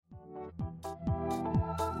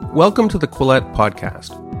Welcome to the Quillette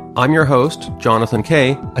Podcast. I'm your host, Jonathan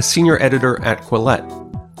Kay, a senior editor at Quillette.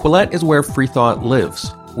 Quillette is where free thought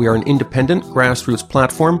lives. We are an independent grassroots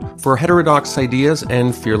platform for heterodox ideas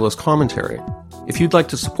and fearless commentary. If you'd like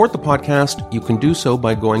to support the podcast, you can do so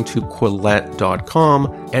by going to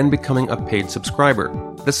Quillette.com and becoming a paid subscriber.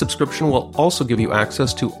 This subscription will also give you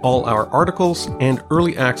access to all our articles and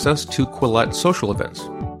early access to Quillette social events.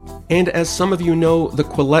 And as some of you know, the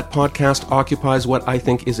Quillette podcast occupies what I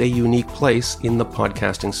think is a unique place in the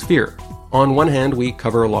podcasting sphere. On one hand, we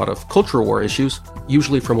cover a lot of culture war issues,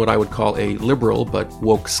 usually from what I would call a liberal but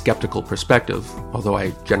woke skeptical perspective, although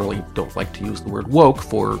I generally don't like to use the word woke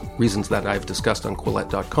for reasons that I've discussed on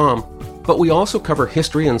Quillette.com. But we also cover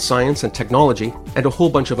history and science and technology and a whole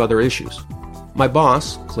bunch of other issues. My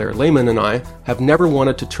boss, Claire Lehman, and I have never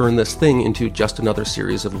wanted to turn this thing into just another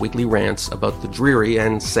series of weekly rants about the dreary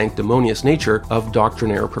and sanctimonious nature of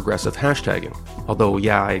doctrinaire progressive hashtagging. Although,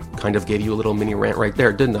 yeah, I kind of gave you a little mini rant right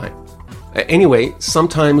there, didn't I? Anyway,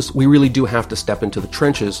 sometimes we really do have to step into the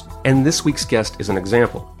trenches, and this week's guest is an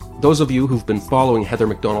example. Those of you who've been following Heather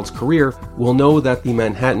McDonald's career will know that the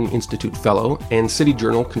Manhattan Institute Fellow and City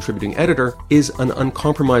Journal contributing editor is an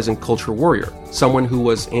uncompromising culture warrior, someone who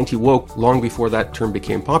was anti-woke long before that term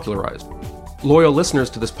became popularized. Loyal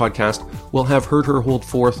listeners to this podcast will have heard her hold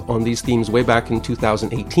forth on these themes way back in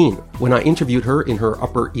 2018, when I interviewed her in her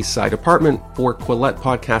Upper East Side apartment for Quillette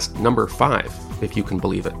Podcast number 5, if you can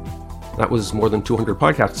believe it. That was more than 200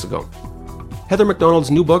 podcasts ago. Heather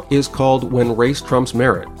McDonald's new book is called When Race Trumps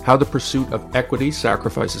Merit: How the Pursuit of Equity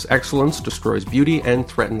Sacrifices Excellence, Destroys Beauty, and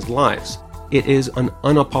Threatens Lives. It is an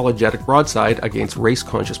unapologetic broadside against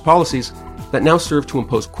race-conscious policies that now serve to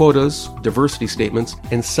impose quotas, diversity statements,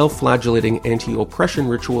 and self-flagellating anti-oppression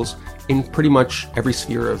rituals in pretty much every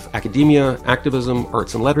sphere of academia, activism,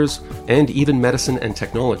 arts and letters, and even medicine and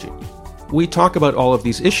technology. We talk about all of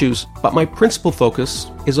these issues, but my principal focus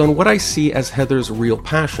is on what I see as Heather's real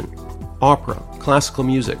passion: opera, classical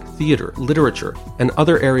music, theater, literature, and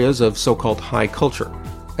other areas of so-called high culture.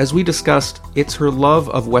 As we discussed, it's her love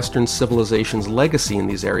of Western civilization's legacy in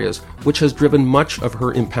these areas which has driven much of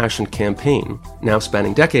her impassioned campaign, now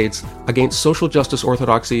spanning decades, against social justice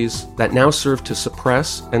orthodoxies that now serve to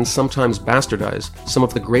suppress and sometimes bastardize some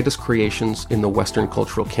of the greatest creations in the Western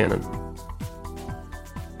cultural canon.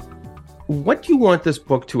 What do you want this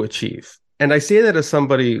book to achieve? And I say that as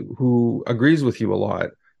somebody who agrees with you a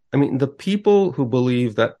lot. I mean, the people who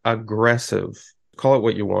believe that aggressive, call it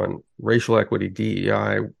what you want, racial equity,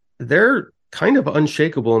 DEI, they're kind of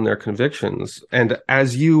unshakable in their convictions. And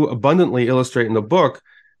as you abundantly illustrate in the book,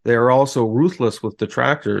 they are also ruthless with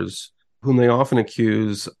detractors, whom they often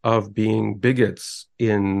accuse of being bigots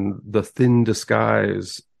in the thin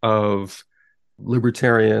disguise of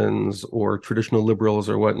libertarians or traditional liberals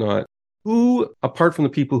or whatnot. Who, apart from the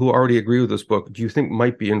people who already agree with this book, do you think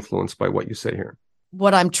might be influenced by what you say here?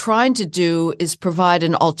 What I'm trying to do is provide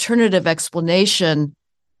an alternative explanation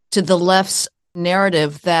to the left's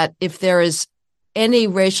narrative that if there is any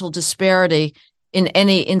racial disparity in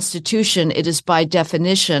any institution, it is by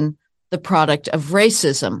definition the product of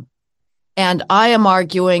racism. And I am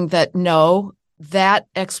arguing that no, that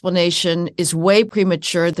explanation is way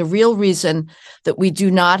premature. The real reason that we do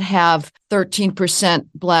not have 13%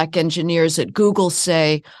 Black engineers at Google,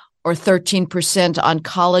 say, or 13%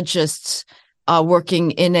 oncologists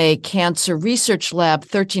working in a cancer research lab,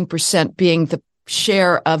 13% being the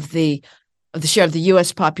share of the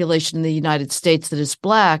U.S. population in the United States that is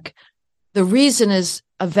Black. The reason is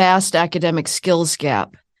a vast academic skills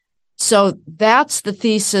gap. So that's the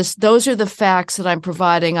thesis. Those are the facts that I'm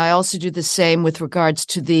providing. I also do the same with regards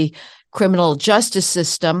to the criminal justice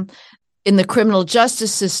system. In the criminal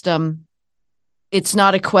justice system, it's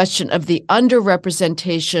not a question of the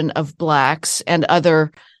underrepresentation of Blacks and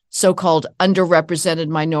other so-called underrepresented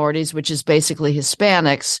minorities, which is basically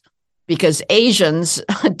Hispanics, because Asians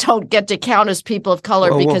don't get to count as people of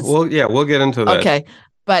color. We'll get into that. Okay.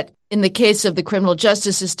 But in the case of the criminal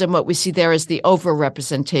justice system, what we see there is the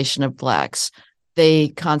overrepresentation of Blacks. They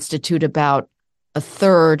constitute about a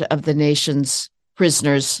third of the nation's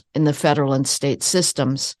prisoners in the federal and state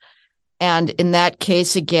systems. And in that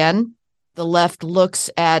case, again, the left looks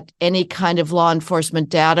at any kind of law enforcement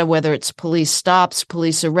data, whether it's police stops,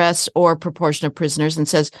 police arrests, or proportion of prisoners, and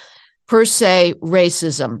says, per se,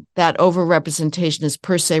 racism. That overrepresentation is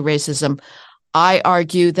per se racism. I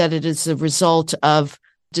argue that it is a result of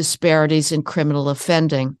disparities in criminal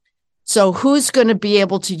offending. So who's going to be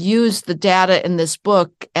able to use the data in this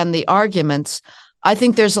book and the arguments? I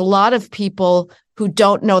think there's a lot of people who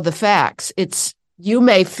don't know the facts. You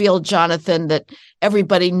may feel, Jonathan, that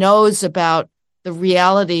everybody knows about the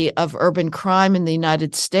reality of urban crime in the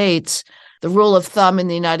United States. The rule of thumb in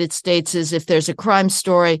the United States is if there's a crime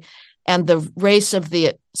story and the race of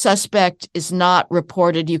the suspect is not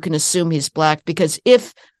reported, you can assume he's Black, because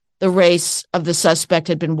if the race of the suspect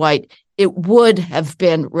had been white, it would have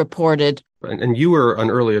been reported. And you were an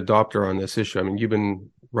early adopter on this issue. I mean, you've been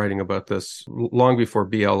writing about this long before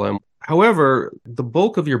BLM. However, the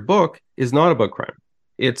bulk of your book is not about crime.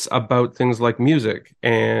 It's about things like music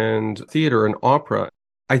and theater and opera.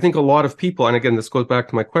 I think a lot of people, and again, this goes back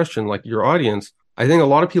to my question, like your audience, I think a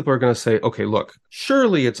lot of people are going to say, okay, look,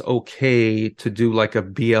 surely it's okay to do like a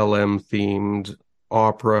BLM themed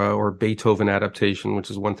opera or Beethoven adaptation, which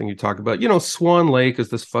is one thing you talk about. You know, Swan Lake is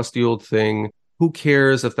this fusty old thing. Who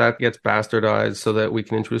cares if that gets bastardized so that we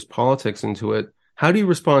can introduce politics into it? How do you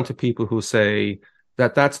respond to people who say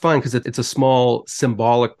that that's fine because it's a small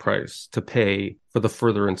symbolic price to pay for the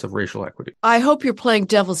furtherance of racial equity? I hope you're playing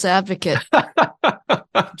devil's advocate,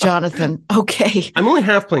 Jonathan. Okay. I'm only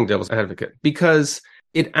half playing devil's advocate because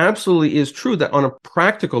it absolutely is true that on a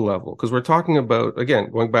practical level, because we're talking about, again,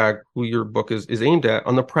 going back who your book is aimed at,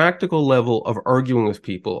 on the practical level of arguing with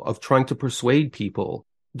people, of trying to persuade people,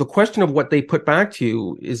 the question of what they put back to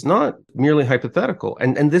you is not merely hypothetical.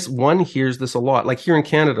 And this one hears this a lot. Like here in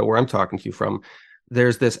Canada, where I'm talking to you from,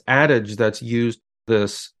 there's this adage that's used,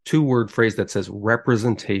 this 2-word phrase that says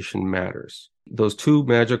representation matters. Those 2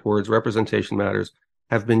 magic words, representation matters,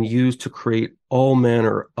 have been used to create all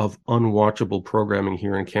manner of unwatchable programming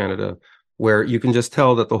here in Canada, where you can just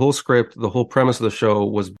tell that the whole script, the whole premise of the show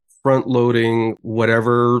was front-loading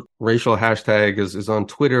whatever racial hashtag is on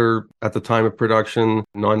Twitter at the time of production,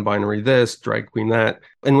 non-binary this, drag queen that.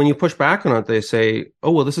 And when you push back on it, they say,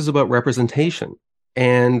 oh, well, this is about representation.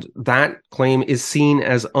 And that claim is seen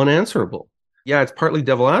as unanswerable. Yeah, it's partly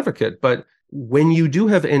devil advocate, but when you do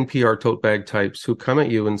have NPR tote bag types who come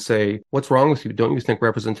at you and say, what's wrong with you? Don't you think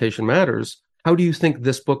representation matters? How do you think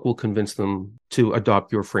this book will convince them to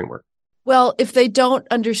adopt your framework? Well, if they don't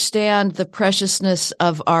understand the preciousness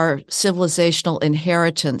of our civilizational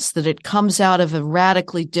inheritance, that it comes out of a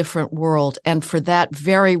radically different world, and for that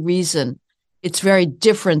very reason, its very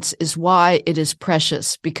difference is why it is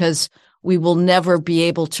precious, because we will never be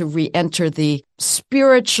able to re-enter the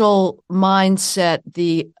spiritual mindset,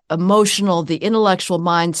 the emotional, the intellectual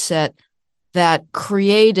mindset that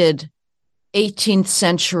created 18th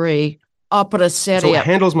century opera seria. So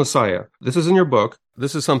Handel's Messiah, this is in your book.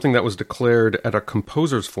 This is something that was declared at a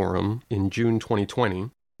composers forum in June 2020.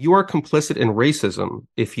 You are complicit in racism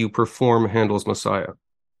if you perform Handel's Messiah.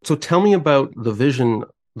 So tell me about the vision,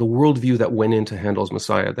 the worldview that went into Handel's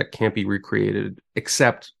Messiah that can't be recreated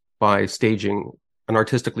except by staging an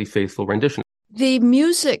artistically faithful rendition. The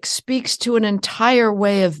music speaks to an entire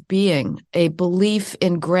way of being, a belief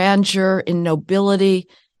in grandeur, in nobility,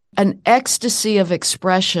 an ecstasy of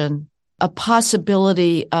expression, a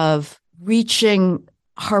possibility of reaching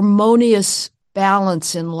harmonious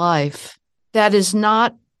balance in life. That is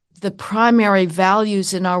not the primary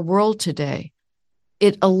values in our world today.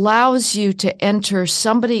 It allows you to enter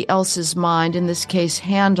somebody else's mind, in this case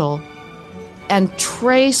Handel, and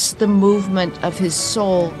trace the movement of his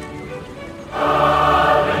soul.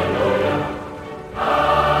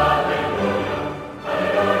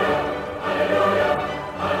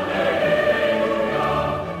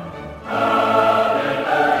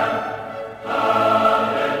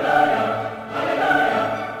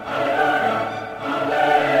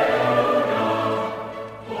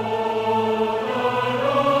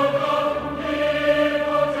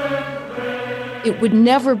 It would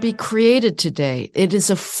never be created today. It is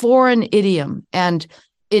a foreign idiom, and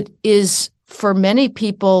it is, for many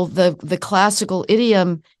people, the classical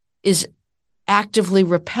idiom is actively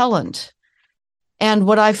repellent. And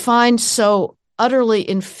what I find so utterly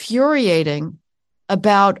infuriating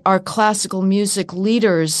about our classical music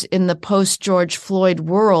leaders in the post-George Floyd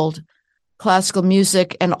world, classical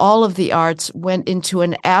music and all of the arts went into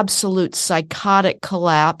an absolute psychotic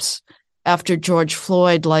collapse after George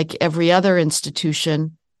Floyd, like every other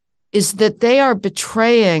institution, is that they are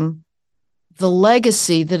betraying the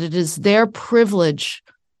legacy that it is their privilege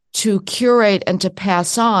to curate and to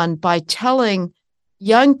pass on by telling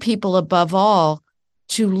young people, above all,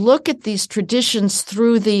 to look at these traditions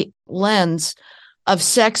through the lens of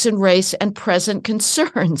sex and race and present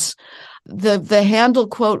concerns. The Handel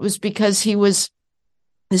quote was because he was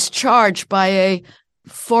charged by a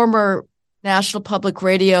former National Public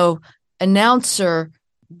Radio announcer,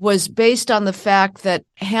 was based on the fact that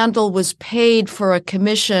Handel was paid for a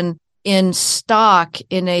commission in stock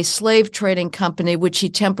in a slave trading company, which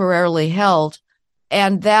he temporarily held.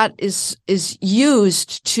 And that is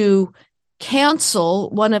used to cancel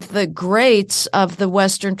one of the greats of the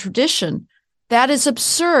Western tradition. That is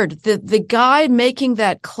absurd. The guy making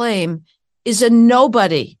that claim is a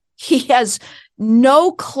nobody. He has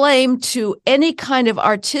no claim to any kind of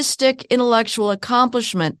artistic, intellectual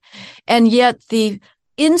accomplishment. And yet the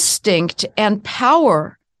instinct and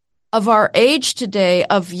power of our age today,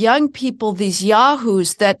 of young people, these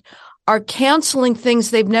yahoos that are canceling things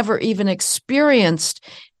they've never even experienced,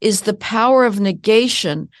 is the power of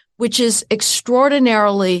negation, which is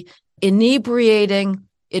extraordinarily inebriating.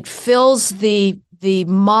 It fills the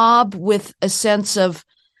mob with a sense of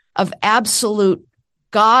absolute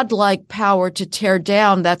godlike power to tear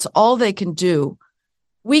down. That's all they can do.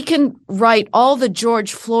 We can write all the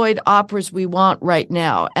George Floyd operas we want right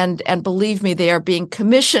now. And believe me, they are being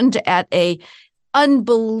commissioned at a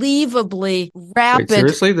unbelievably rapid... Wait,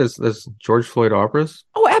 seriously? There's George Floyd operas?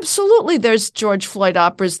 Oh, absolutely. There's George Floyd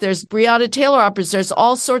operas. There's Breonna Taylor operas. There's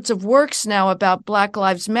all sorts of works now about Black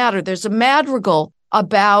Lives Matter. There's a madrigal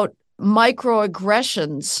about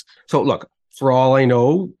microaggressions. So look, for all I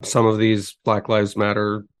know, some of these Black Lives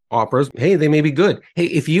Matter operas, hey, they may be good. Hey,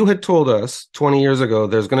 if you had told us 20 years ago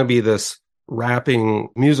there's going to be this rapping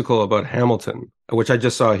musical about Hamilton, which I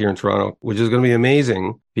just saw here in Toronto, which is going to be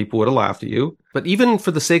amazing, people would have laughed at you. But even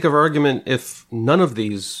for the sake of argument, if none of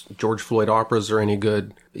these George Floyd operas are any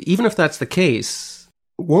good, even if that's the case,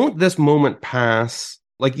 won't this moment pass?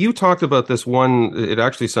 Like you talked about this one, it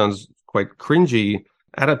actually sounds quite cringy,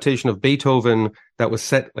 adaptation of Beethoven that was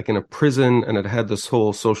set like in a prison, and it had this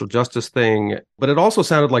whole social justice thing, but it also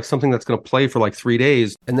sounded like something that's going to play for like 3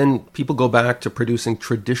 days, and then people go back to producing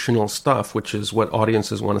traditional stuff, which is what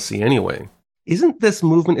audiences want to see anyway. Isn't this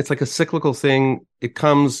movement, it's like a cyclical thing? It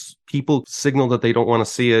comes, people signal that they don't want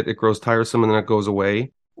to see it, it grows tiresome, and then it goes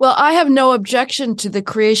away. Well, I have no objection to the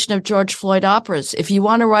creation of George Floyd operas. If you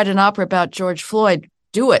want to write an opera about George Floyd,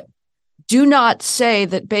 do it. Do not say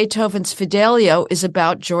that Beethoven's Fidelio is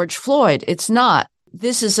about George Floyd. It's not.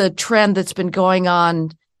 This is a trend that's been going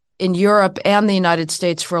on in Europe and the United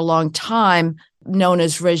States for a long time, known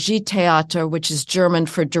as Regietheater, which is German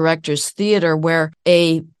for director's theater, where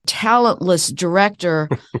a talentless director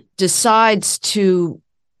decides to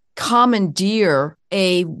commandeer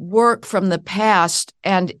a work from the past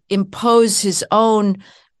and impose his own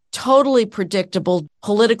totally predictable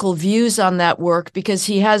political views on that work because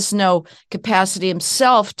he has no capacity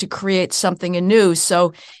himself to create something anew.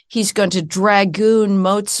 So he's going to dragoon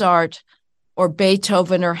Mozart or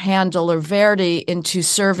Beethoven or Handel or Verdi into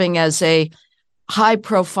serving as a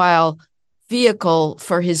high-profile vehicle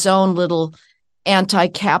for his own little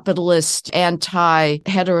anti-capitalist,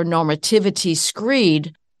 anti-heteronormativity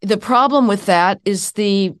screed. The problem with that is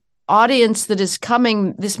the audience that is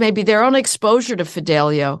coming, this may be their own exposure to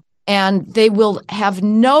Fidelio, and they will have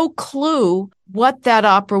no clue what that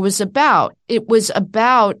opera was about. It was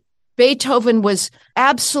about, Beethoven was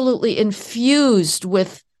absolutely infused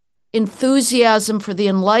with enthusiasm for the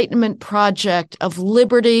Enlightenment project of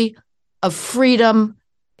liberty, of freedom.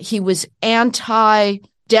 He was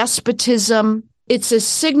anti-despotism. It's a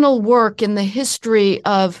signal work in the history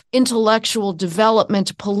of intellectual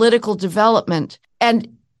development, political development. And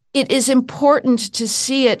it is important to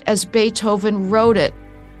see it as Beethoven wrote it.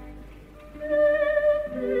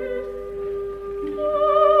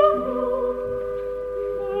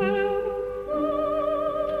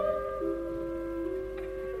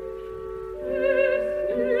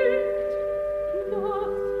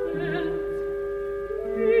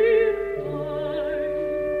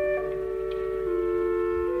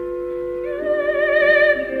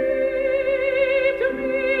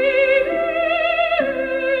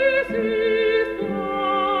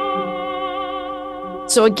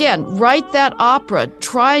 So again, write that opera,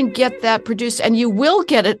 try and get that produced, and you will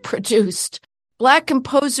get it produced. Black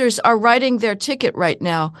composers are writing their ticket right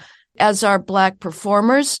now, as are Black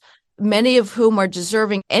performers, many of whom are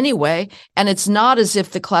deserving anyway. And it's not as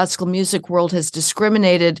if the classical music world has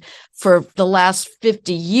discriminated for the last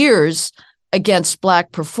 50 years against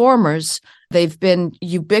Black performers. They've been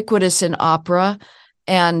ubiquitous in opera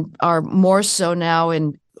and are more so now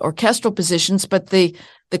in orchestral positions, but the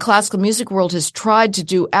classical music world has tried to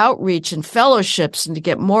do outreach and fellowships and to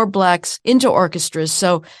get more Blacks into orchestras.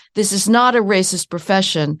 So this is not a racist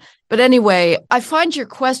profession. But anyway, I find your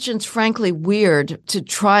questions, frankly, weird to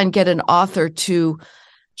try and get an author to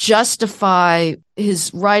justify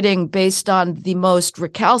his writing based on the most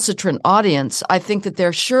recalcitrant audience. I think that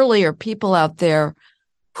there surely are people out there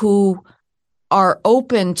who are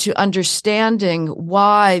open to understanding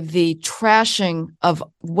why the trashing of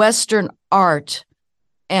Western art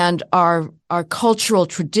and our cultural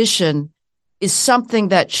tradition is something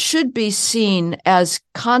that should be seen as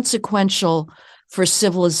consequential for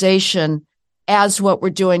civilization as what we're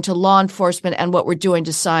doing to law enforcement and what we're doing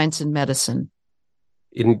to science and medicine.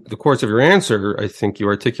 In the course of your answer, I think you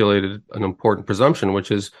articulated an important presumption,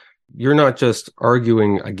 which is you're not just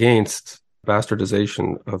arguing against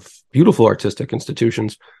bastardization of beautiful artistic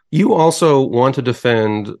institutions. You also want to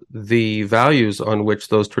defend the values on which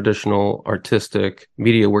those traditional artistic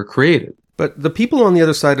media were created. But the people on the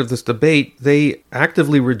other side of this debate, they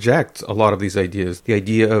actively reject a lot of these ideas. The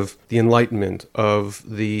idea of the Enlightenment, of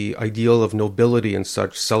the ideal of nobility and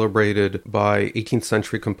such celebrated by 18th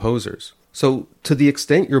century composers. So to the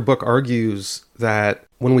extent your book argues that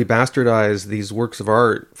when we bastardize these works of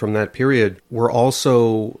art from that period, we're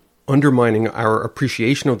also undermining our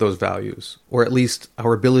appreciation of those values, or at least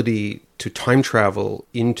our ability to time travel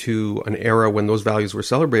into an era when those values were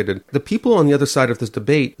celebrated, the people on the other side of this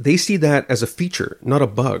debate, they see that as a feature, not a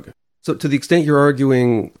bug. So to the extent you're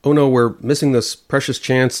arguing, oh no, we're missing this precious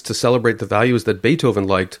chance to celebrate the values that Beethoven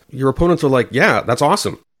liked, your opponents are like, yeah, that's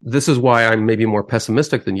awesome. This is why I'm maybe more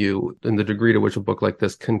pessimistic than you in the degree to which a book like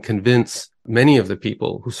this can convince many of the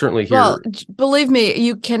people who certainly hear... Well, believe me,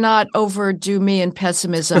 you cannot overdo me in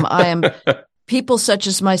pessimism. I am people such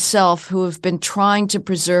as myself who have been trying to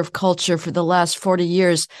preserve culture for the last 40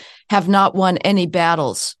 years have not won any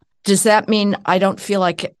battles. Does that mean I don't feel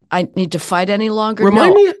like I need to fight any longer?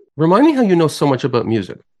 Remind me how you know so much about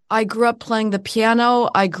music. I grew up playing the piano.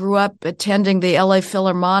 I grew up attending the LA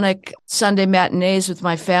Philharmonic Sunday matinees with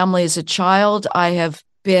my family as a child. I have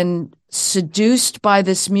been seduced by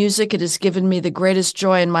this music. It has given me the greatest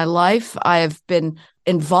joy in my life. I have been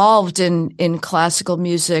involved in classical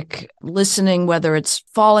music, listening, whether it's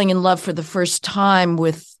falling in love for the first time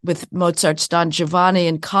with Mozart's Don Giovanni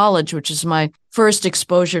in college, which is my first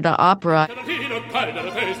exposure to opera.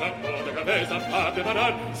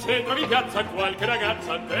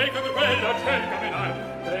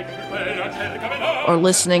 Or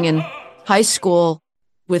listening in high school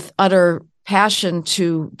with utter passion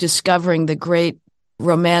to discovering the great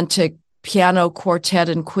romantic piano quartet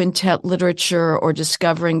and quintet literature, or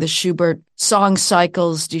discovering the Schubert song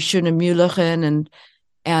cycles, Die Schöne Müllerin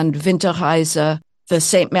and Winterreise, the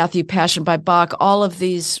St. Matthew Passion by Bach. All of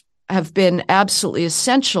these have been absolutely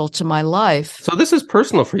essential to my life. So this is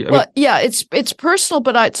personal for you. Well, yeah, it's personal,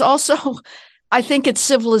 but it's also, I think it's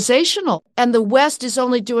civilizational. And the West is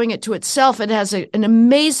only doing it to itself. It has an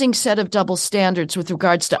amazing set of double standards with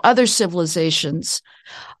regards to other civilizations.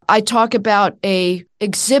 I talk about a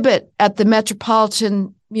exhibit at the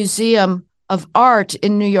Metropolitan Museum of Art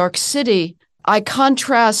in New York City. I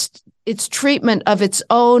contrast its treatment of its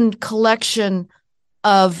own collection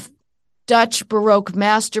of Dutch Baroque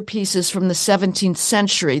masterpieces from the 17th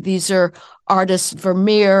century. These are artists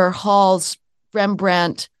Vermeer, Hals,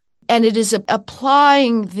 Rembrandt, and it is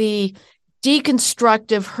applying the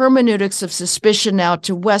deconstructive hermeneutics of suspicion now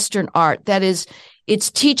to Western art. That is,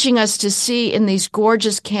 it's teaching us to see in these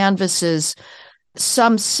gorgeous canvases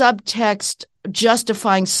some subtext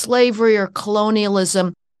justifying slavery or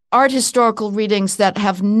colonialism, art historical readings that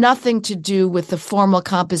have nothing to do with the formal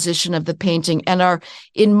composition of the painting and are,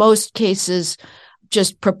 in most cases,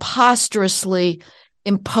 just preposterously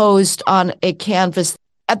imposed on a canvas.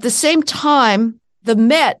 At the same time,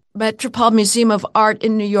 the Metropolitan Museum of Art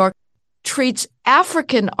in New York, treats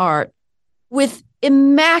African art with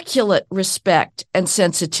immaculate respect and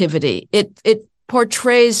sensitivity. It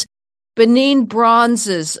portrays Benin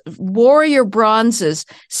bronzes, warrior bronzes,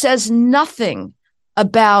 says nothing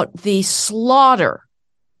about the slaughter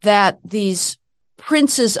that these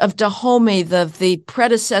princes of Dahomey, the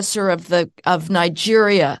predecessor of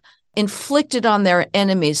Nigeria, inflicted on their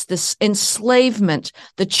enemies, this enslavement,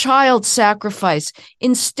 the child sacrifice.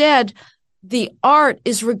 Instead, the art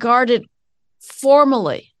is regarded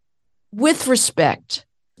formally with respect.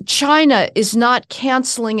 China is not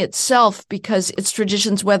canceling itself because its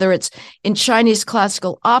traditions, whether it's in Chinese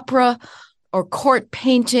classical opera or court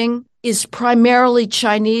painting, is primarily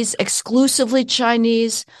Chinese, exclusively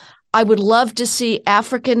Chinese. I would love to see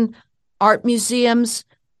African art museums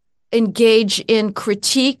engage in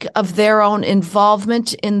critique of their own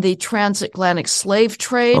involvement in the transatlantic slave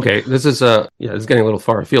trade. Okay, this is it's getting a little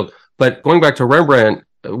far afield. But going back to Rembrandt,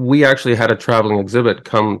 we actually had a traveling exhibit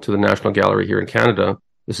come to the National Gallery here in Canada.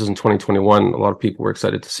 This is in 2021. A lot of people were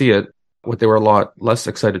excited to see it. What they were a lot less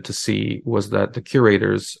excited to see was that the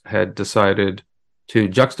curators had decided to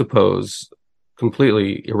juxtapose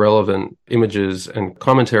completely irrelevant images and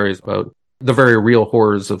commentaries about the very real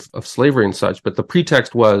horrors of slavery and such. But the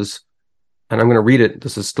pretext was, and I'm going to read it,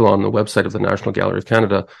 this is still on the website of the National Gallery of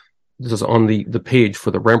Canada. This is on the page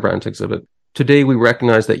for the Rembrandt exhibit. Today, we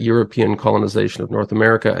recognize that European colonization of North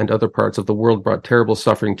America and other parts of the world brought terrible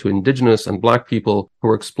suffering to Indigenous and Black people who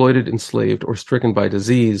were exploited, enslaved, or stricken by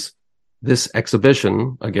disease. This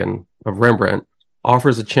exhibition, again, of Rembrandt,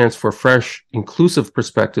 offers a chance for fresh, inclusive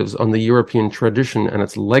perspectives on the European tradition and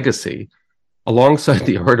its legacy. Alongside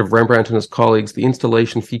the art of Rembrandt and his colleagues, the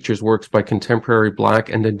installation features works by contemporary Black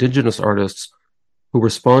and Indigenous artists who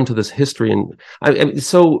respond to this history. And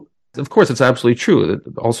so, of course, it's absolutely true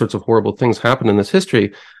that all sorts of horrible things happen in this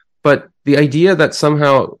history. But the idea that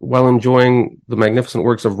somehow, while enjoying the magnificent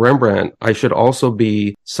works of Rembrandt, I should also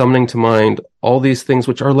be summoning to mind all these things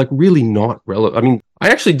which are like really not relevant. I mean, I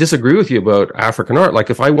actually disagree with you about African art.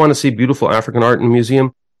 Like, if I want to see beautiful African art in a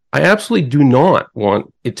museum, I absolutely do not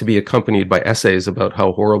want it to be accompanied by essays about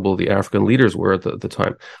how horrible the African leaders were at the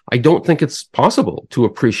time. I don't think it's possible to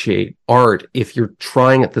appreciate art if you're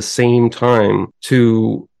trying at the same time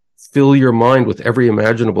to fill your mind with every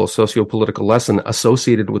imaginable socio-political lesson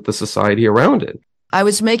associated with the society around it. I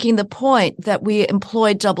was making the point that we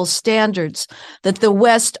employ double standards, that the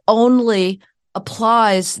West only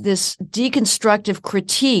applies this deconstructive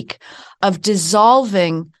critique of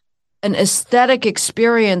dissolving an aesthetic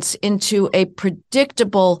experience into a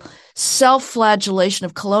predictable self-flagellation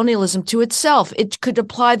of colonialism to itself. It could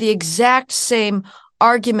apply the exact same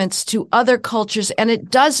arguments to other cultures, and it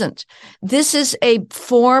doesn't. This is a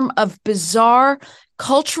form of bizarre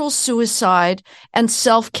cultural suicide and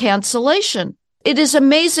self-cancellation. It is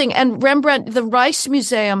amazing. And Rembrandt, the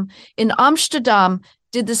Rijksmuseum in Amsterdam,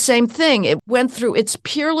 did the same thing. It went through its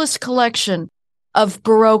peerless collection of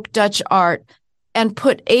Baroque Dutch art and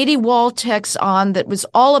put 80 wall texts on that was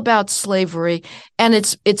all about slavery. And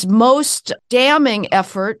its most damning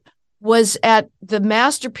effort was at the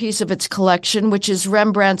masterpiece of its collection, which is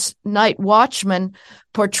Rembrandt's Night Watchman,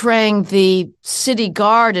 portraying the city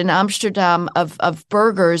guard in Amsterdam of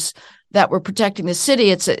burghers that were protecting the city.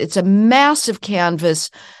 It's a massive canvas.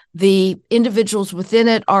 The individuals within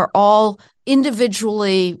it are all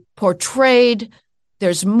individually portrayed.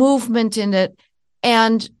 There's movement in it.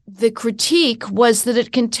 And the critique was that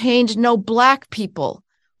it contained no Black people.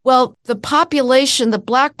 Well, the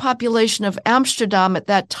Black population of Amsterdam at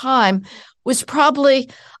that time was probably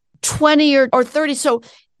 20 or 30. So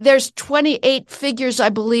there's 28 figures, I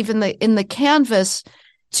believe, in the canvas.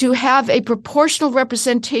 To have a proportional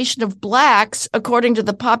representation of Blacks, according to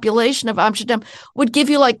the population of Amsterdam, would give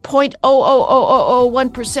you like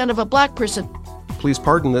 0.00001% of a Black person. Please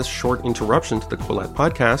pardon this short interruption to the Quillette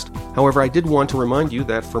podcast. However, I did want to remind you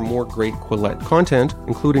that for more great Quillette content,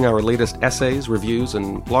 including our latest essays, reviews,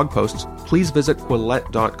 and blog posts, please visit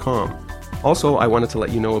quillette.com. Also, I wanted to let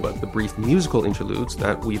you know about the brief musical interludes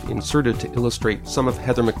that we've inserted to illustrate some of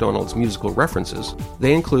Heather MacDonald's musical references.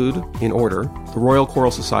 They include, in order, the Royal Choral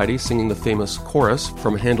Society singing the famous chorus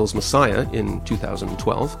from Handel's Messiah in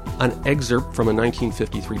 2012, an excerpt from a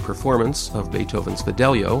 1953 performance of Beethoven's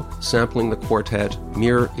Fidelio, sampling the quartet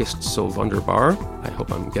Mir ist so wunderbar, I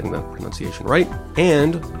hope I'm getting that pronunciation right,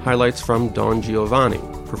 and highlights from Don Giovanni,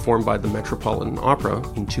 performed by the Metropolitan Opera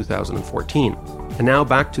in 2014. And now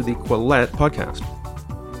back to the Quillette podcast.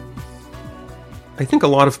 I think a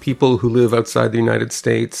lot of people who live outside the United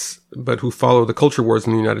States, but who follow the culture wars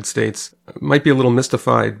in the United States, might be a little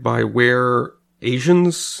mystified by where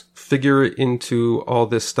Asians figure into all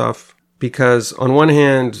this stuff. Because on one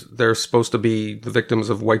hand, they're supposed to be the victims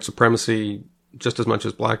of white supremacy just as much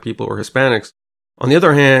as Black people or Hispanics. On the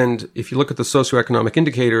other hand, if you look at the socioeconomic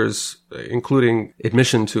indicators, including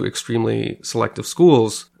admission to extremely selective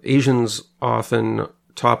schools, Asians often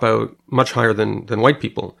top out much higher than white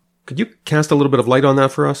people. Could you cast a little bit of light on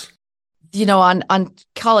that for us? You know, on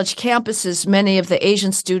college campuses, many of the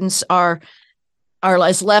Asian students are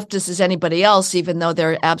as leftist as anybody else, even though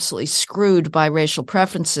they're absolutely screwed by racial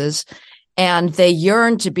preferences. And they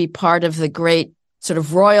yearn to be part of the great sort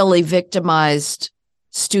of royally victimized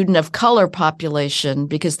student of color population,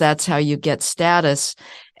 because that's how you get status.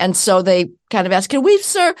 And so they kind of ask, could we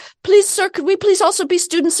please also be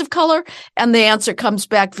students of color? And the answer comes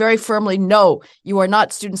back very firmly, no, you are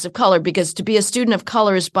not students of color, because to be a student of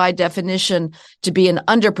color is by definition to be an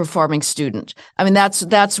underperforming student. I mean,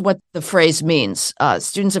 that's what the phrase means.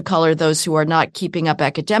 Students of color, those who are not keeping up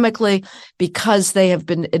academically because they have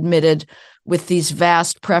been admitted with these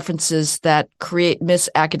vast preferences that create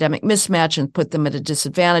academic mismatch and put them at a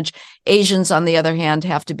disadvantage. Asians, on the other hand,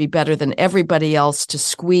 have to be better than everybody else to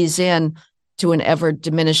squeeze in to an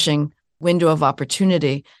ever-diminishing window of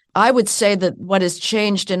opportunity. I would say that what has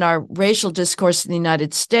changed in our racial discourse in the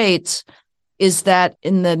United States is that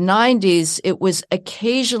in the 90s, it was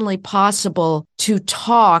occasionally possible to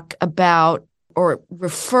talk about or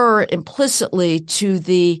refer implicitly to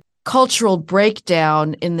the cultural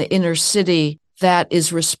breakdown in the inner city that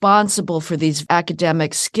is responsible for these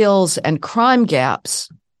academic skills and crime gaps,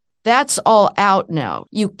 that's all out now.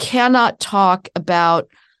 You cannot talk about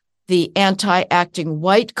the anti-acting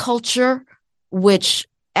white culture, which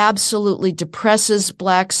absolutely depresses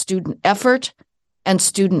Black student effort and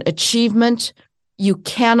student achievement. You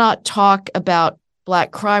cannot talk about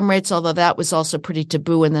Black crime rates, although that was also pretty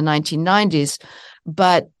taboo in the 1990s.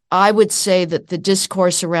 But I would say that the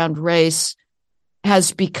discourse around race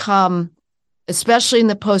has become, especially in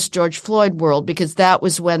the post-George Floyd world, because that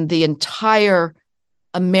was when the entire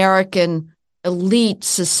American elite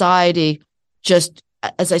society just,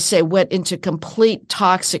 as I say, went into complete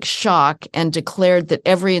toxic shock and declared that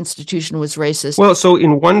every institution was racist. Well, so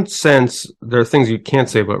in one sense, there are things you can't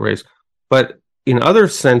say about race, but in other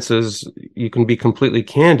senses, you can be completely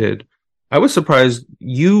candid. I was surprised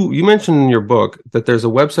you mentioned in your book that there's a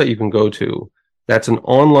website you can go to that's an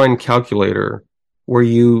online calculator where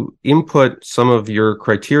you input some of your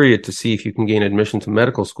criteria to see if you can gain admission to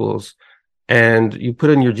medical schools. And you put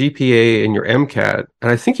in your GPA and your MCAT.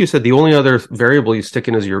 And I think you said the only other variable you stick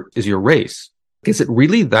in is your race. Is it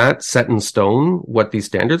really that set in stone what these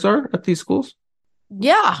standards are at these schools?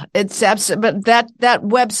 Yeah, it's absolutely. But that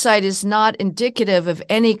website is not indicative of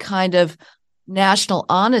any kind of national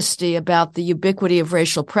honesty about the ubiquity of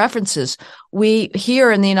racial preferences. We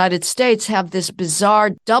here in the United States have this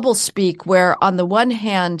bizarre doublespeak where, on the one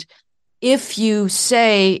hand, if you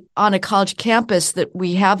say on a college campus that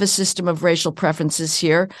we have a system of racial preferences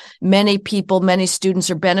here, many people, many students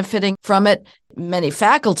are benefiting from it. Many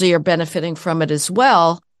faculty are benefiting from it as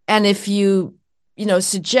well. And if you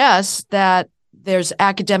suggest that there's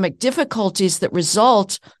academic difficulties that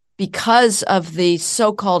result because of the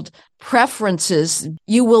so-called preferences,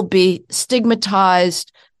 you will be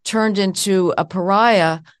stigmatized, turned into a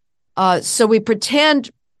pariah. So we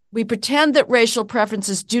pretend that racial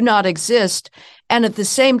preferences do not exist. And at the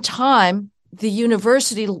same time, the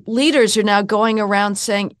university leaders are now going around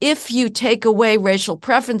saying, if you take away racial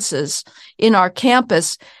preferences in our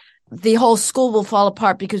campus, the whole school will fall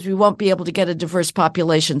apart because we won't be able to get a diverse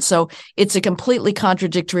population. So it's a completely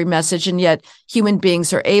contradictory message. And yet human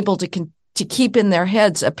beings are able to keep in their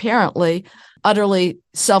heads, apparently, utterly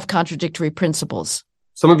self-contradictory principles.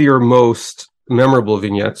 Some of your most memorable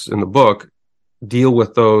vignettes in the book deal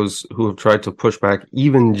with those who have tried to push back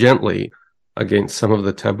even gently against some of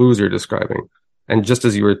the taboos you're describing. And just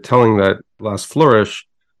as you were telling that last flourish,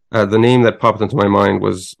 the name that popped into my mind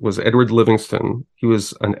was Edward Livingston. He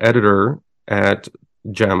was an editor at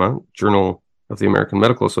JAMA, Journal of the American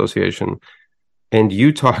Medical Association. And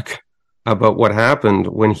you talk about what happened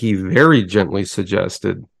when he very gently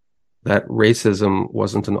suggested that racism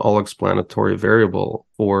wasn't an all-explanatory variable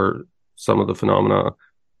for some of the phenomena.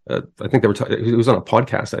 I think he was on a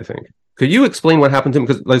podcast, I think. Could you explain what happened to him?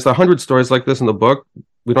 Because there's 100 stories like this in the book.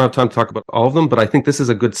 We don't have time to talk about all of them, but I think this is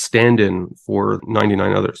a good stand-in for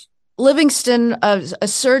 99 others. Livingston, a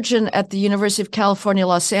surgeon at the University of California,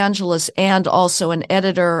 Los Angeles, and also an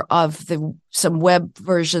editor of some web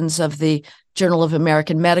versions of the Journal of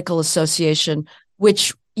American Medical Association,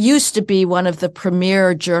 which used to be one of the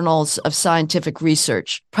premier journals of scientific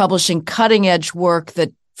research, publishing cutting-edge work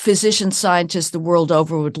that physician scientists the world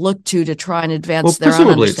over would look to try and advance their own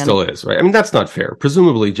understanding. Presumably it still is, right? I mean, that's not fair.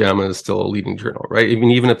 Presumably JAMA is still a leading journal, right?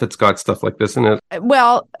 Even if it's got stuff like this in it.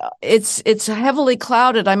 Well, it's heavily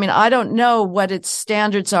clouded. I mean, I don't know what its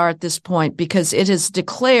standards are at this point because it has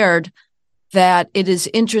declared that it is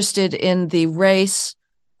interested in the race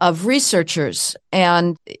of researchers.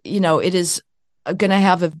 And, it is going to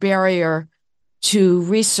have a barrier to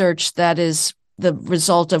research that is the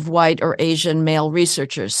result of white or Asian male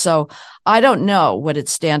researchers. So I don't know what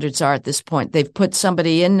its standards are at this point. They've put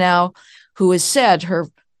somebody in now who has said her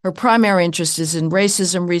primary interest is in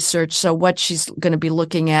racism research. So what she's going to be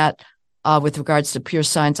looking at with regards to pure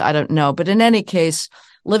science, I don't know. But in any case,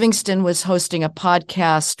 Livingston was hosting a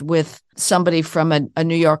podcast with somebody from a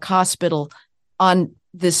New York hospital on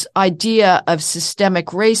this idea of systemic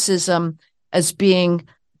racism as being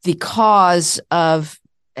the cause of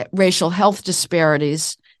racial health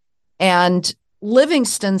disparities. And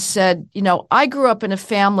Livingston said, I grew up in a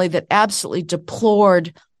family that absolutely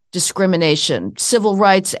deplored discrimination, civil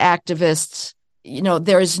rights activists.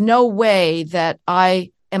 There is no way that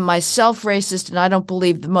I am myself racist, and I don't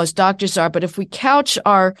believe that most doctors are. But if we couch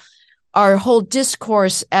our whole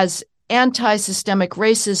discourse as anti-systemic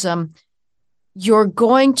racism, you're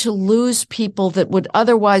going to lose people that would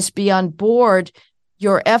otherwise be on board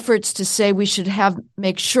your efforts to say we should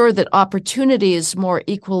make sure that opportunity is more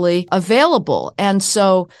equally available. And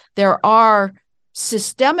so there are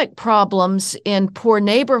systemic problems in poor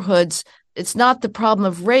neighborhoods. It's not the problem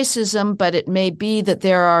of racism, but it may be that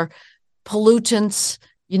there are pollutants,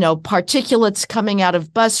 particulates coming out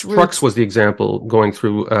of bus routes. Trucks was the example going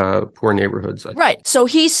through poor neighborhoods. Right. So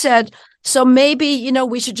he said, so maybe,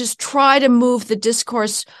 we should just try to move the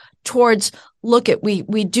discourse towards,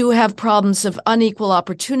 we do have problems of unequal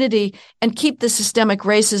opportunity and keep the systemic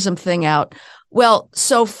racism thing out. Well,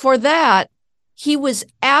 so for that, he was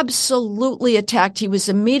absolutely attacked. He was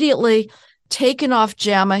immediately taken off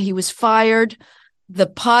JAMA. He was fired. The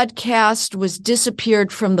podcast was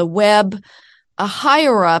disappeared from the web. A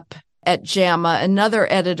higher up at JAMA,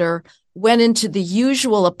 another editor, went into the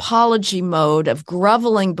usual apology mode of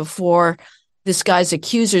groveling before this guy's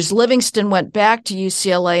accusers. Livingston went back to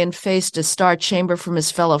UCLA and faced a star chamber from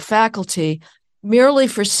his fellow faculty merely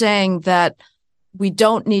for saying that we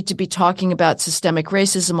don't need to be talking about systemic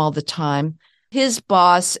racism all the time. His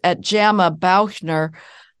boss at JAMA, Bauchner,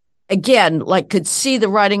 again, could see the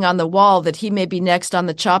writing on the wall that he may be next on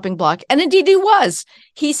the chopping block. And indeed he was.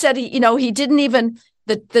 He said, he didn't even,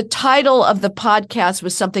 the title of the podcast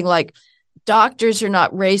was something like, "Doctors are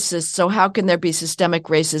not racist, so how can there be systemic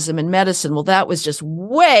racism in medicine?" Well, that was just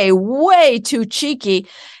way, way too cheeky.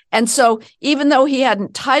 And so even though he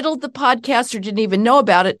hadn't titled the podcast or didn't even know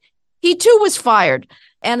about it, he too was fired.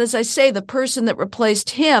 And as I say, the person that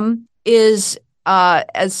replaced him is,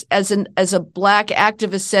 as a Black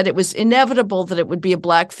activist said, it was inevitable that it would be a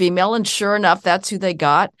Black female. And sure enough, that's who they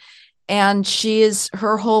got. And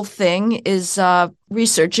her whole thing is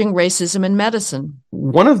researching racism in medicine.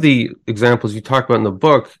 One of the examples you talk about in the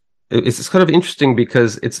book is kind of interesting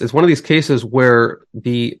because it's one of these cases where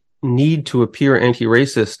the need to appear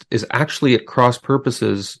anti-racist is actually at cross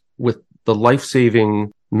purposes with the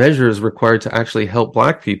life-saving measures required to actually help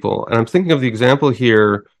Black people. And I'm thinking of the example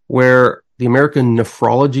here where the American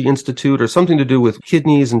Nephrology Institute, or something to do with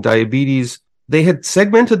kidneys and diabetes, they had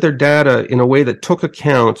segmented their data in a way that took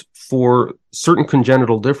account for certain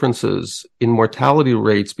congenital differences in mortality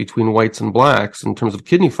rates between whites and Blacks in terms of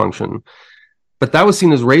kidney function. But that was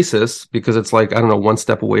seen as racist because it's one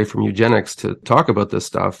step away from eugenics to talk about this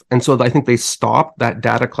stuff. And so I think they stopped that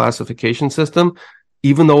data classification system,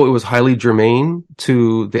 even though it was highly germane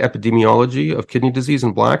to the epidemiology of kidney disease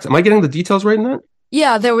in Blacks. Am I getting the details right in that?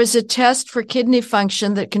 Yeah, there was a test for kidney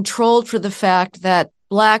function that controlled for the fact that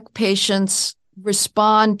Black patients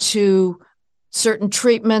respond to certain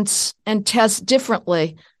treatments and test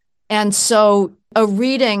differently. And so a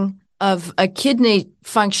reading of a kidney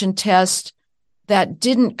function test that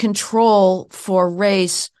didn't control for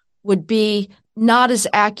race would be not as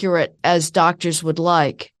accurate as doctors would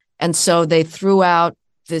like. And so they threw out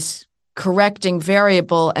this correcting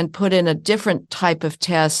variable and put in a different type of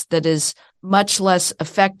test that is much less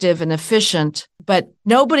effective and efficient. But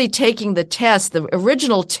nobody taking the test, the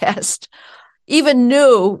original test, even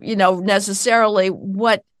knew, necessarily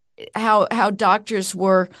how doctors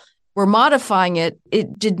were modifying it.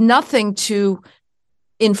 It did nothing to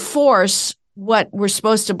enforce what we're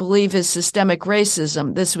supposed to believe is systemic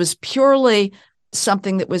racism. This was purely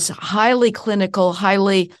something that was highly clinical,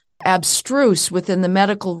 highly abstruse within the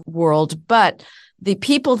medical world. But the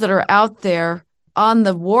people that are out there on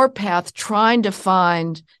the warpath trying to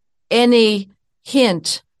find any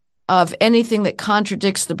hint of anything that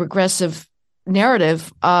contradicts the progressive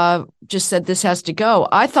narrative just said this has to go.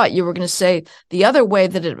 I thought you were going to say the other way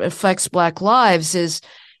that it affects Black lives is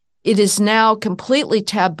it is now completely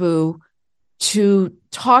taboo to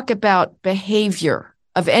talk about behavior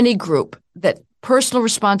of any group, that personal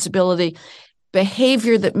responsibility,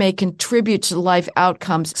 behavior that may contribute to life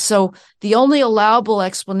outcomes. So the only allowable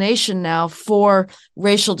explanation now for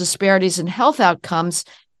racial disparities in health outcomes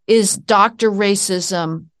is doctor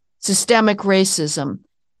racism, systemic racism.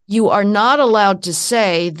 You are not allowed to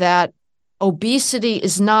say that obesity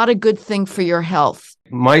is not a good thing for your health.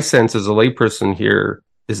 My sense as a layperson here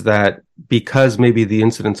is that because maybe the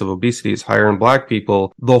incidence of obesity is higher in Black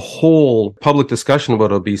people, the whole public discussion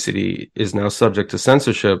about obesity is now subject to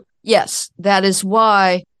censorship. Yes, that is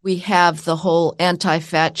why we have the whole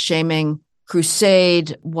anti-fat shaming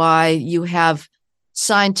crusade, why you have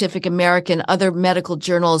Scientific American, other medical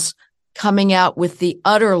journals coming out with the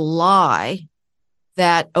utter lie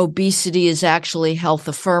that obesity is actually health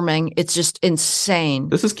affirming. It's just insane.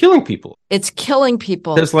 This is killing people. It's killing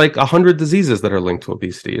people. There's 100 diseases that are linked to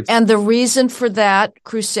obesity. And the reason for that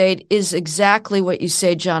crusade is exactly what you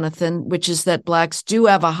say, Jonathan, which is that Blacks do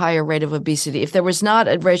have a higher rate of obesity. If there was not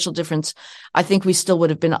a racial difference, I think we still would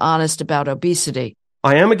have been honest about obesity.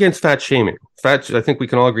 I am against fat shaming. I think we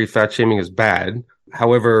can all agree fat shaming is bad.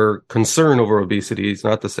 However, concern over obesity is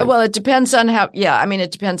not the same. Well, it depends on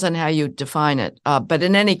it depends on how you define it. But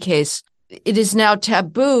in any case, it is now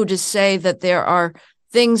taboo to say that there are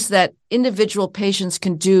things that individual patients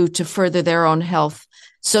can do to further their own health.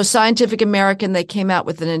 So Scientific American, they came out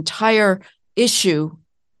with an entire issue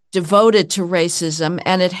devoted to racism,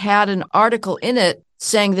 and it had an article in it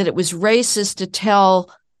saying that it was racist to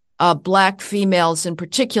tell Black females in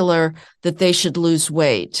particular that they should lose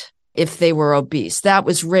weight if they were obese. That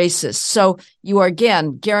was racist. So you are,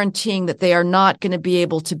 again, guaranteeing that they are not going to be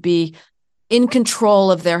able to be in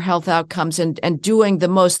control of their health outcomes and doing the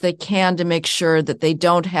most they can to make sure that they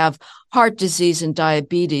don't have heart disease and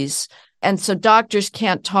diabetes. And so doctors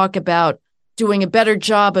can't talk about doing a better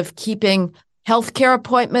job of keeping healthcare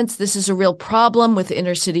appointments. This is a real problem with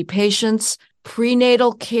inner city patients.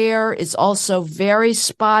 Prenatal care is also very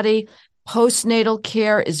spotty. Postnatal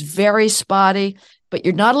care is very spotty, but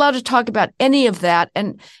you're not allowed to talk about any of that.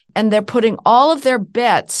 And they're putting all of their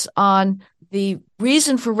bets on the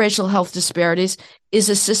reason for racial health disparities is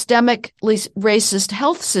a systemically racist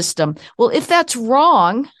health system. Well, if that's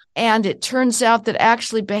wrong, and it turns out that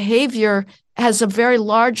actually behavior has a very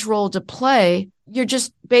large role to play, you're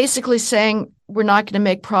just basically saying we're not going to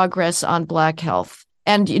make progress on Black health.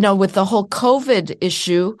 And, with the whole COVID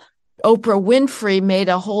issue, Oprah Winfrey made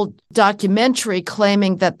a whole documentary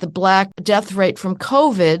claiming that the Black death rate from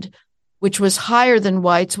COVID, which was higher than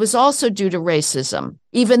whites, was also due to racism,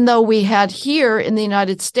 even though we had here in the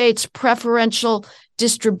United States preferential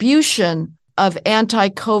distribution of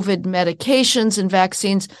anti-COVID medications and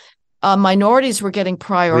vaccines. Minorities were getting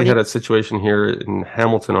priority. We had a situation here in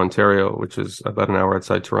Hamilton, Ontario, which is about an hour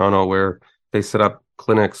outside Toronto, where they set up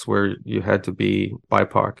clinics where you had to be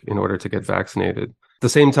BIPOC in order to get vaccinated. At the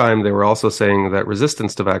same time, they were also saying that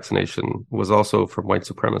resistance to vaccination was also from white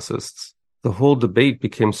supremacists. The whole debate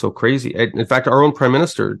became so crazy. In fact, our own Prime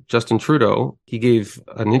Minister, Justin Trudeau, he gave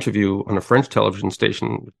an interview on a French television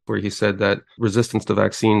station where he said that resistance to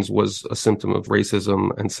vaccines was a symptom of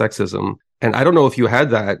racism and sexism. And I don't know if you had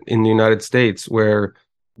that in the United States where,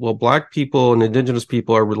 Black people and Indigenous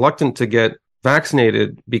people are reluctant to get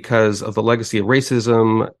vaccinated because of the legacy of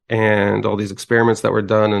racism and all these experiments that were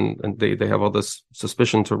done. And they have all this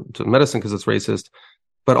suspicion to medicine because it's racist.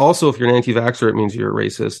 But also, if you're an anti-vaxxer, it means you're a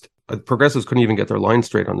racist. Progressives couldn't even get their line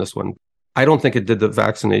straight on this one. I don't think it did the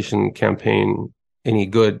vaccination campaign any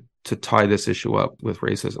good to tie this issue up with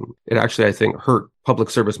racism. It actually, I think, hurt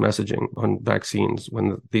public service messaging on vaccines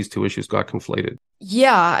when these two issues got conflated.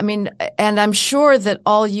 Yeah, and I'm sure that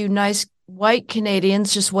all you nice white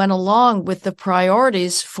Canadians just went along with the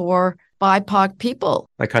priorities for BIPOC people.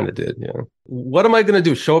 I kind of did, yeah. What am I going to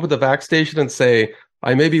do? Show up at the vac station and say,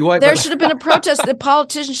 I may be white. There should have been a protest. The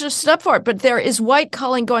politicians should have stood up for it. But there is white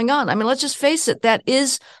culling going on. Let's just face it. That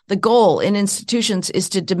is the goal in institutions, is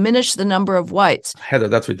to diminish the number of whites. Heather,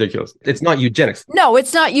 that's ridiculous. It's not eugenics. No,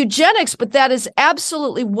 it's not eugenics, but that is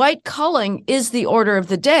absolutely white culling is the order of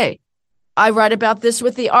the day. I write about this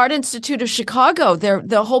with the Art Institute of Chicago.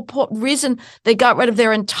 The whole reason they got rid of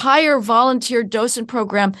their entire volunteer docent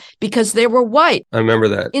program because they were white. I remember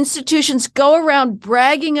that. Institutions go around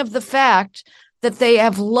bragging of the fact that they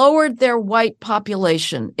have lowered their white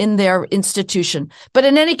population in their institution. But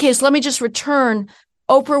in any case, let me just return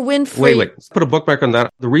Oprah Winfrey. Wait. Let's put a bookmark on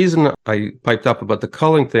that. The reason I piped up about the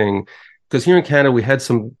culling thing, because here in Canada, we had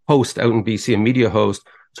some host out in BC, a media host,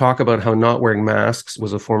 talk about how not wearing masks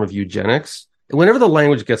was a form of eugenics. And whenever the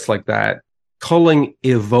language gets like that, culling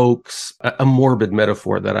evokes a morbid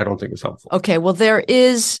metaphor that I don't think is helpful. Okay, well, there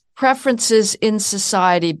is preferences in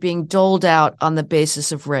society being doled out on the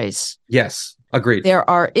basis of race. Yes. Agreed. There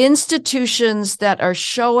are institutions that are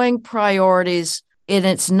showing priorities, and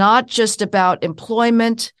it's not just about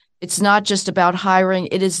employment. It's not just about hiring.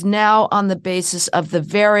 It is now on the basis of the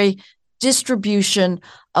very distribution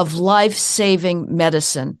of life-saving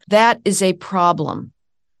medicine. That is a problem.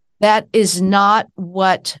 That is not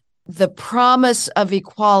what the promise of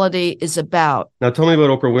equality is about. Now tell me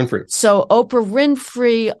about Oprah Winfrey. So Oprah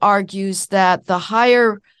Winfrey argues that the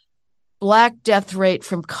higher Black death rate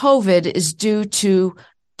from COVID is due to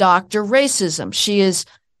doctor racism. She is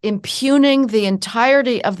impugning the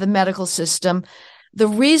entirety of the medical system. The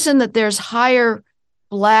reason that there's higher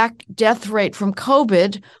Black death rate from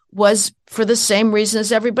COVID was for the same reason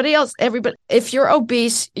as everybody else. If you're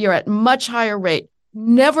obese, you're at much higher rate.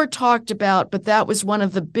 Never talked about, but that was one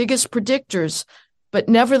of the biggest predictors. But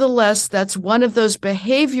nevertheless, that's one of those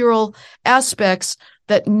behavioral aspects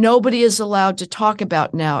that nobody is allowed to talk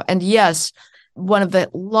about now. And yes, one of the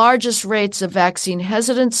largest rates of vaccine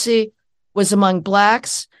hesitancy was among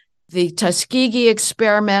Blacks. the Tuskegee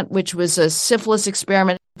experiment, which was a syphilis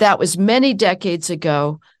experiment. That was many decades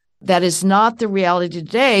ago. That is not the reality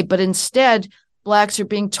today, but instead, Blacks are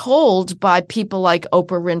being told by people like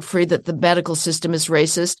Oprah Winfrey that the medical system is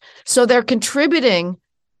racist. So they're contributing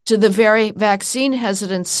to the very vaccine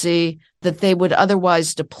hesitancy that they would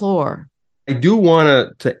otherwise deplore. I do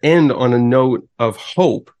want to end on a note of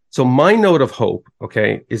hope. So my note of hope,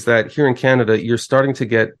 okay, is that here in Canada, you're starting to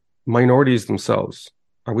get minorities themselves.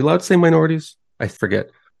 Are we allowed to say minorities? I forget.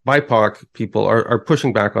 BIPOC people are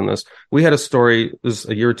pushing back on this. We had a story, it was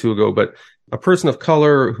a year or two ago, but a person of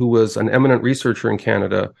color who was an eminent researcher in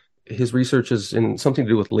Canada, his research is in something to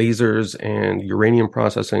do with lasers and uranium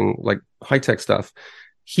processing, like high-tech stuff.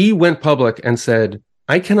 He went public and said,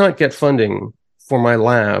 I cannot get funding for my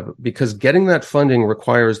lab because getting that funding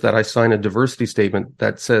requires that I sign a diversity statement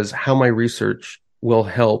that says how my research will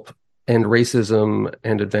help end racism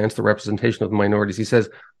and advance the representation of the minorities. He says,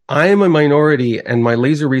 I am a minority and my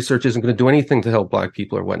laser research isn't going to do anything to help Black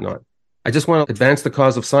people or whatnot. I just want to advance the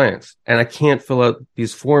cause of science and I can't fill out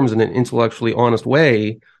these forms in an intellectually honest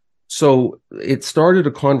way. So it started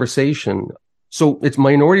a conversation. So it's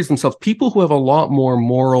minorities themselves, people who have a lot more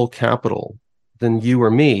moral capital than you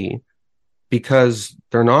or me because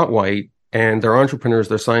they're not white and they're entrepreneurs,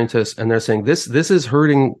 they're scientists, and they're saying, this is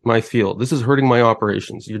hurting my field. This is hurting my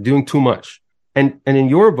operations. You're doing too much. And in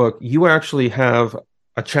your book, you actually have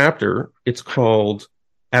a chapter. It's called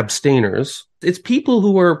Abstainers. It's people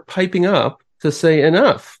who are piping up to say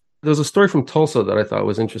enough. There's a story from Tulsa that I thought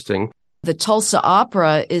was interesting. The Tulsa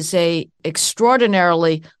Opera is a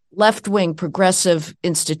extraordinarily left-wing progressive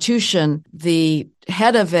institution. The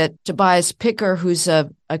head of it, Tobias Picker, who's a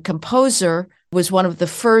composer, was one of the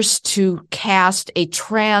first to cast a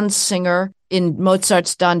trans singer in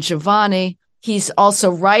Mozart's Don Giovanni. He's also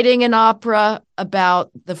writing an opera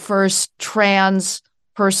about the first trans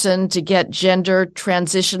person to get gender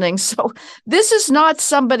transitioning. So this is not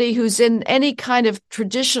somebody who's in any kind of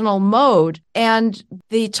traditional mode. And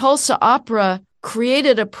the Tulsa Opera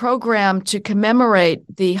created a program to commemorate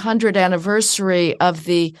the 100th anniversary of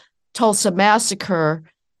the Tulsa Massacre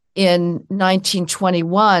in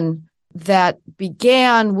 1921 that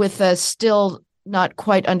began with a still not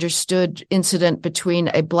quite understood incident between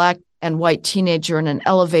a Black and white teenager in an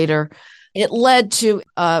elevator. It led to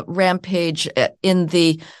a rampage in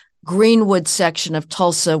the Greenwood section of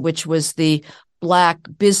Tulsa, which was the Black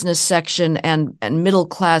business section and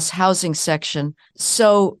middle-class housing section.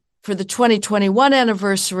 So for the 2021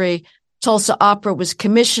 anniversary, Tulsa Opera was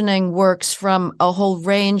commissioning works from a whole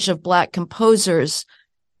range of Black composers.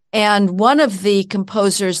 And one of the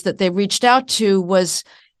composers that they reached out to was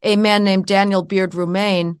a man named Daniel Beard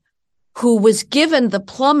Roumain, who was given the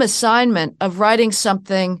plum assignment of writing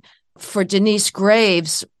something for Denise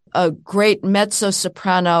Graves, a great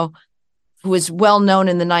mezzo-soprano who was well known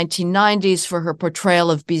in the 1990s for her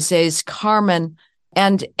portrayal of Bizet's Carmen.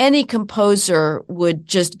 And any composer would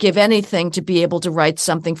just give anything to be able to write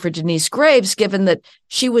something for Denise Graves, given that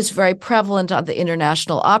she was very prevalent on the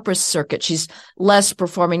international opera circuit. She's less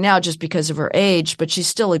performing now just because of her age, but she's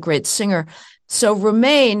still a great singer. So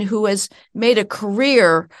Roumain, who has made a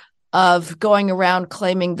career of going around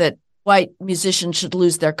claiming that white musicians should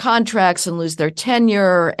lose their contracts and lose their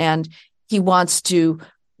tenure, and he wants to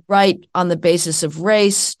write on the basis of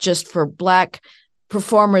race just for Black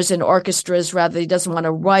performers in orchestras, rather he doesn't want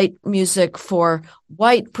to write music for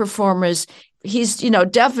white performers. He's,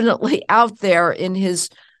 definitely out there in his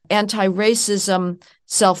anti-racism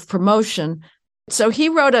self-promotion. So he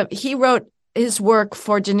wrote his work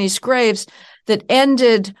for Denise Graves that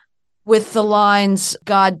ended with the lines,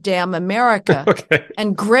 "God damn America." Okay.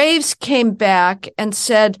 And Graves came back and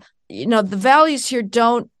said, the values here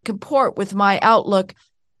don't comport with my outlook.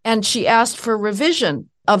 And she asked for revision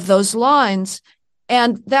of those lines.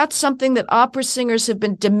 And that's something that opera singers have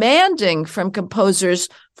been demanding from composers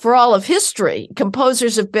for all of history.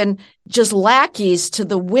 Composers have been just lackeys to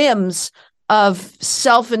the whims of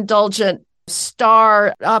self-indulgent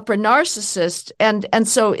star opera narcissists. And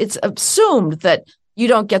so it's assumed that you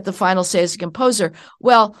don't get the final say as a composer.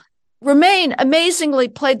 Well, Roumain amazingly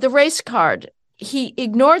played the race card. He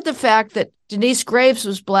ignored the fact that Denise Graves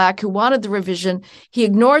was Black, who wanted the revision. He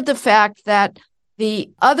ignored the fact that the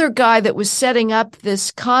other guy that was setting up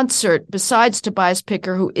this concert, besides Tobias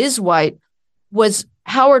Picker, who is white, was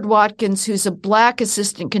Howard Watkins, who's a Black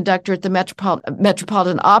assistant conductor at the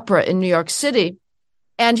Metropolitan Opera in New York City.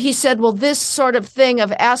 And he said, well, this sort of thing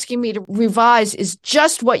of asking me to revise is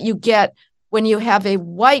just what you get when you have a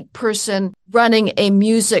white person running a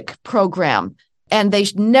music program. And they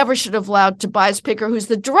never should have allowed Tobias Picker, who's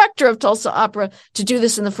the director of Tulsa Opera, to do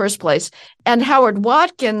this in the first place. And Howard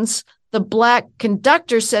Watkins, the black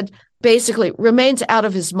conductor, said basically remains out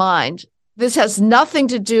of his mind. This has nothing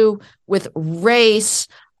to do with race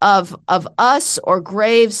of us or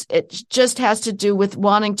Graves. It just has to do with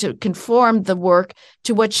wanting to conform the work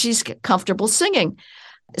to what she's comfortable singing.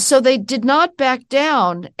 So they did not back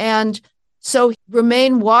down. And so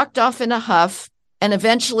Romain walked off in a huff and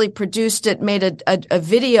eventually produced it, made a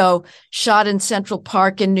video shot in Central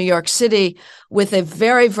Park in New York City with a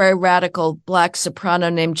very, very radical black soprano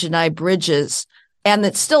named Janai Bridges. And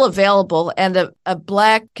it's still available. And a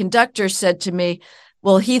black conductor said to me,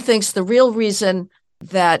 well, he thinks the real reason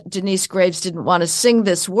that Denise Graves didn't want to sing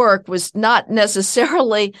this work was not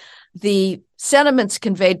necessarily the sentiments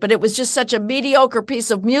conveyed, but it was just such a mediocre piece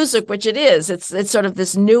of music, which it is. It's sort of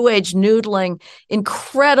this new age noodling,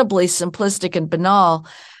 incredibly simplistic and banal.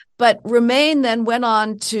 But Romain then went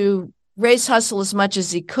on to race hustle as much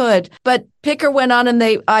as he could. But Picker went on, and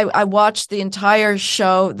I watched the entire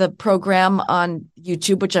show, the program on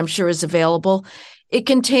YouTube, which I'm sure is available. It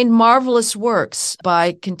contained marvelous works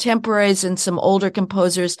by contemporaries and some older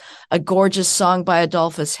composers, a gorgeous song by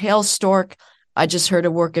Adolphus Hailstork. I just heard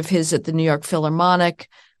a work of his at the New York Philharmonic,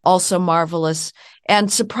 also marvelous. And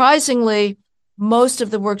surprisingly, most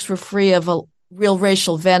of the works were free of a real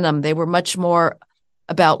racial venom. They were much more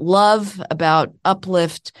about love, about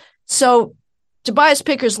uplift. So Tobias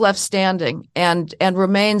Picker's left standing, and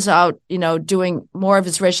Romain's out, doing more of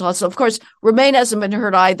his racial hustle. Of course, Romain hasn't been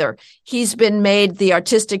hurt either. He's been made the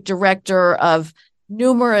artistic director of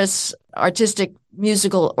numerous artistic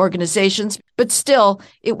musical organizations, but still,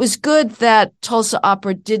 it was good that Tulsa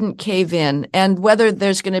Opera didn't cave in. And whether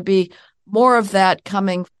there's going to be more of that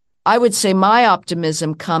coming, I would say my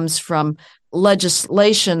optimism comes from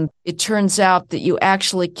legislation. It turns out that you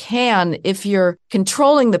actually can, if you're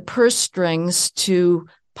controlling the purse strings to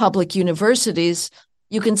public universities,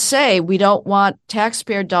 you can say we don't want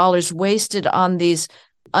taxpayer dollars wasted on these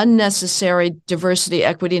unnecessary diversity,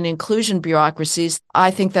 equity, and inclusion bureaucracies.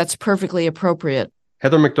 I think that's perfectly appropriate.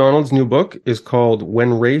 Heather McDonald's new book is called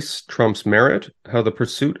When Race Trumps Merit: How the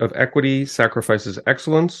Pursuit of Equity Sacrifices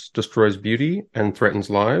Excellence, Destroys Beauty, and Threatens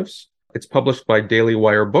Lives. It's published by Daily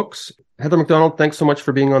Wire Books. Heather McDonald, thanks so much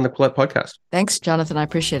for being on the Quillette Podcast. Thanks, Jonathan. I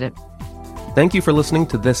appreciate it. Thank you for listening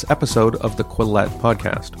to this episode of the Quillette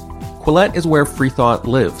Podcast. Quillette is where free thought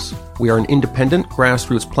lives. We are an independent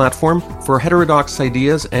grassroots platform for heterodox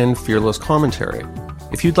ideas and fearless commentary.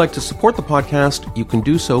 If you'd like to support the podcast, you can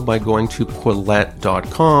do so by going to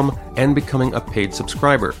Quillette.com and becoming a paid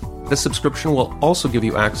subscriber. This subscription will also give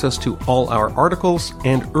you access to all our articles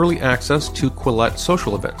and early access to Quillette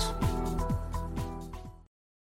social events.